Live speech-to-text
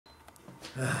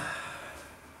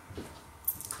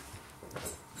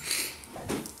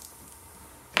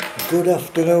Good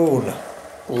afternoon,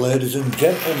 ladies and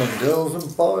gentlemen, girls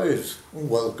and boys, and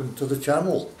welcome to the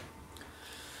channel.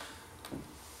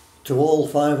 To all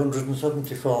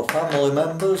 574 family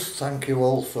members, thank you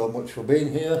all so much for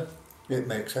being here. It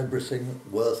makes everything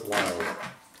worthwhile.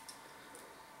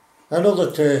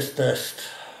 Another taste test.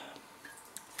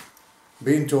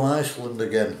 Been to Iceland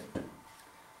again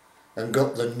and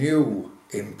got the new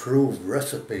improved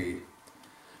recipe.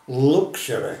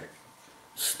 Luxury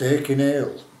steak in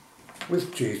ale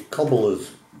with cheese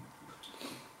cobblers,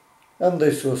 and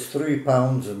this was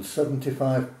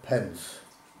 £3.75.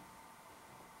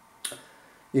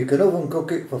 You can oven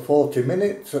cook it for 40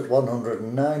 minutes at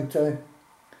 190,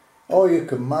 or you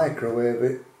can microwave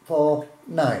it for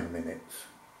 9 minutes.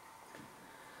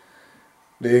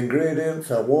 The ingredients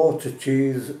are water,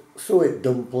 cheese, suet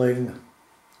dumpling,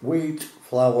 wheat,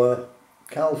 flour,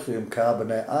 calcium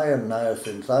carbonate, iron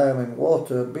niacin, thiamine,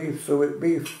 water, beef suet,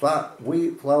 beef fat,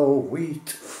 wheat flour,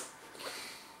 wheat,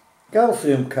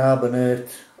 calcium carbonate,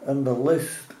 and the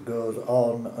list goes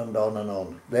on and on and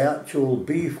on. The actual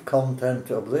beef content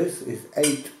of this is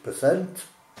 8%,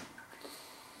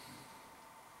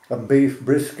 and beef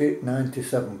brisket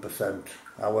 97%.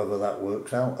 However that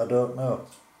works out, I don't know.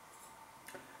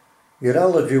 Your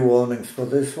allergy warnings for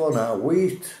this one are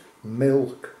wheat,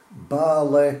 milk,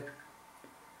 barley,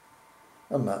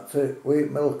 and that's it. Wheat,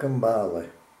 milk and barley.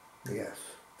 Yes.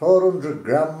 400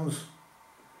 grams,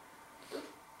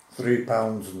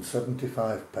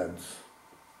 £3.75.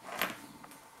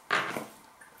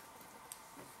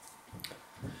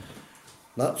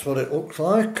 That's what it looks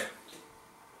like.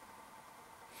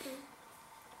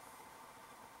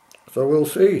 So we'll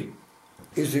see.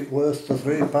 Is it worth the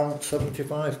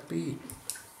 £3.75p?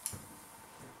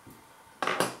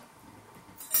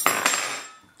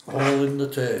 All in the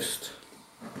taste.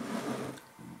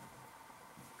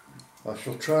 I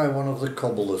shall try one of the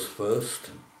cobblers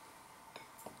first.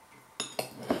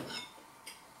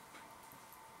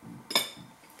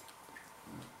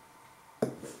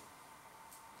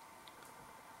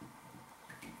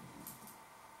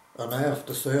 And I have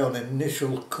to say, on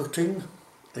initial cutting,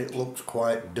 it looks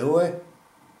quite doughy.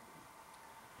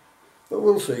 But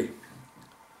we'll see.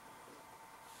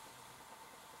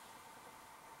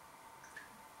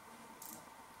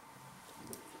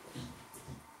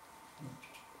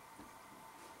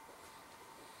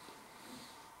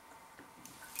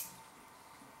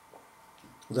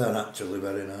 They're actually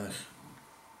very nice.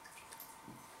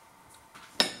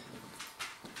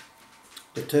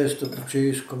 The taste of the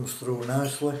cheese comes through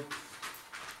nicely.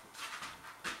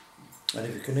 And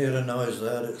if you can hear a noise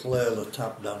there, it's Layla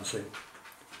tap dancing.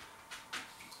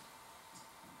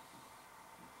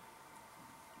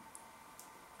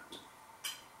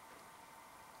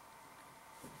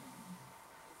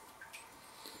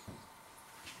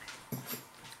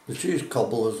 The cheese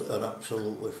cobblers are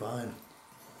absolutely fine.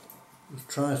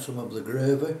 Let's try some of the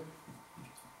gravy.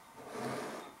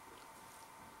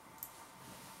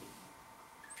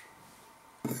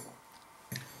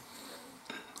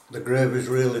 The gravy is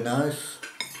really nice,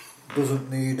 doesn't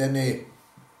need any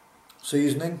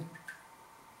seasoning.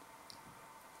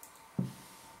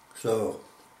 So,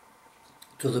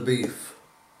 to the beef.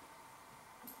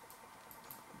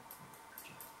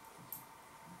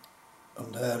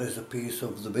 And there is a piece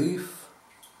of the beef.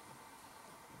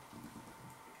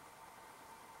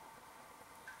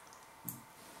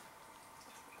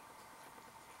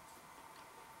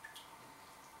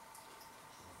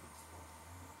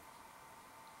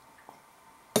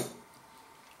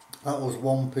 That was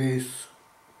one piece,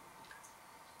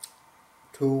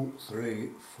 2, 3,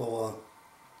 4,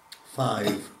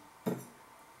 5.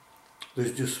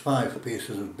 There's just 5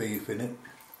 pieces of beef in it.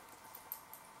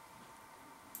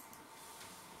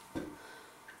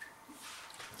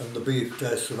 And the beef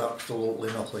tastes of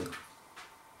absolutely nothing.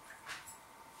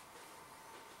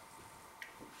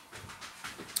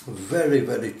 Very,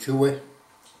 very chewy.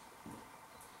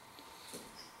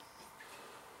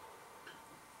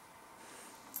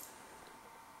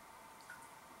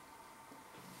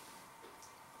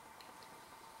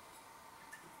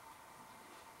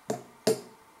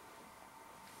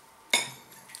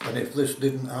 And if this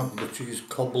didn't have the cheese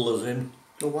cobblers in,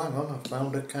 oh hang on, I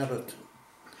found a carrot.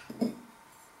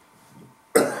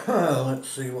 Let's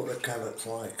see what the carrot's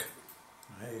like.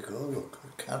 There you go, look,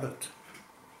 a carrot.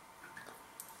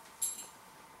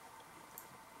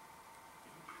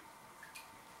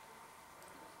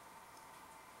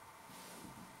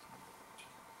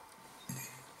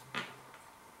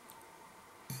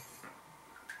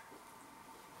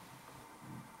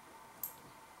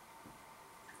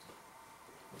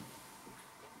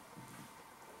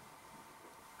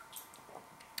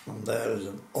 And there is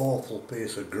an awful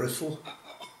piece of gristle.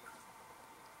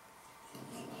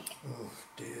 Oh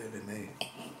dearie me.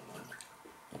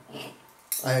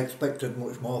 I expected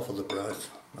much more for the price,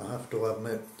 I have to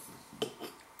admit.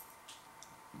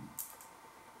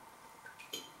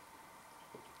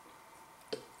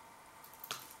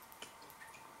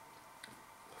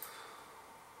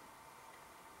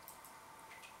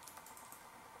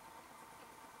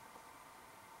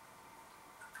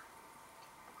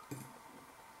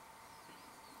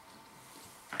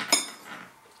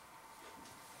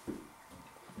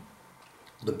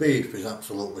 The beef is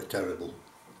absolutely terrible.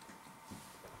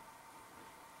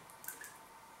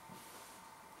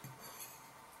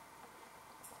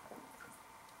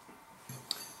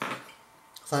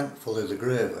 Thankfully the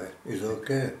gravy is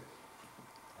okay.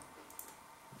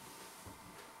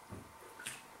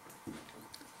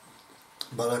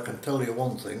 But I can tell you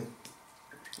one thing,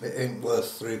 it ain't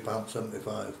worth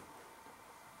 £3.75.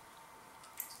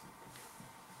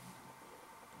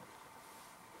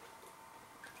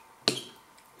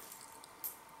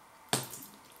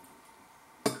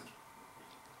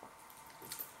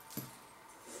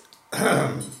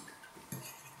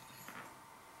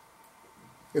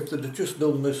 If they'd have just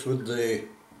done this with the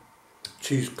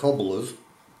cheese cobblers,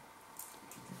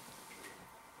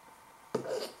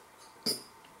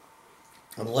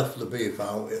 and left the beef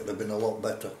out, it'd have been a lot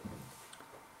better.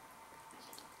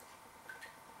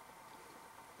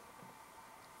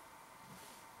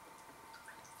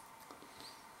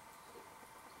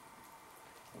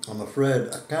 I'm afraid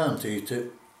I can't eat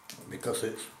it because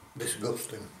it's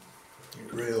disgusting.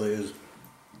 It really is.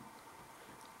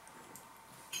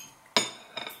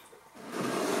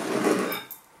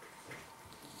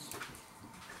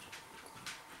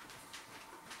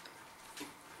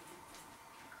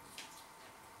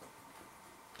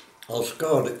 I'll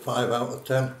score it 5 out of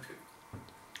 10,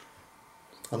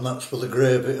 and that's for the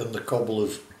gravy and the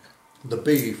cobblers. The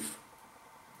beef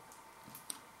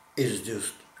is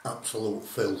just absolute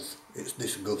filth, it's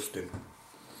disgusting.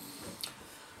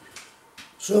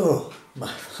 So,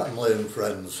 my family and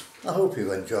friends, I hope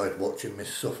you've enjoyed watching me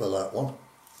suffer that one.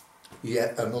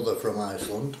 Yet another from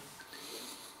Iceland.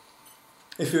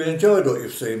 If you enjoyed what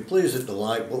you've seen, please hit the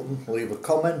like button, leave a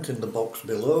comment in the box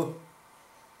below.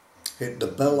 Hit the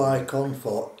bell icon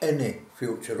for any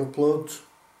future uploads.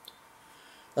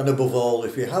 And above all,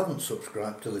 if you haven't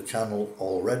subscribed to the channel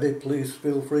already, please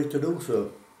feel free to do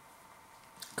so.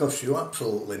 Costs you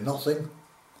absolutely nothing.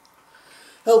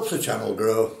 Helps the channel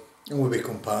grow and we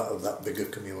become part of that bigger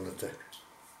community.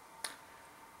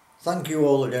 Thank you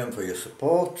all again for your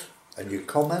support and your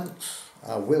comments.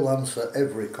 I will answer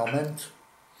every comment.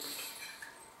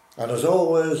 And as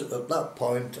always, at that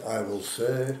point, I will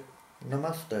say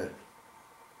Namaste.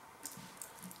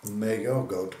 And may your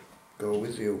God go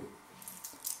with you.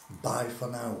 Bye for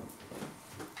now.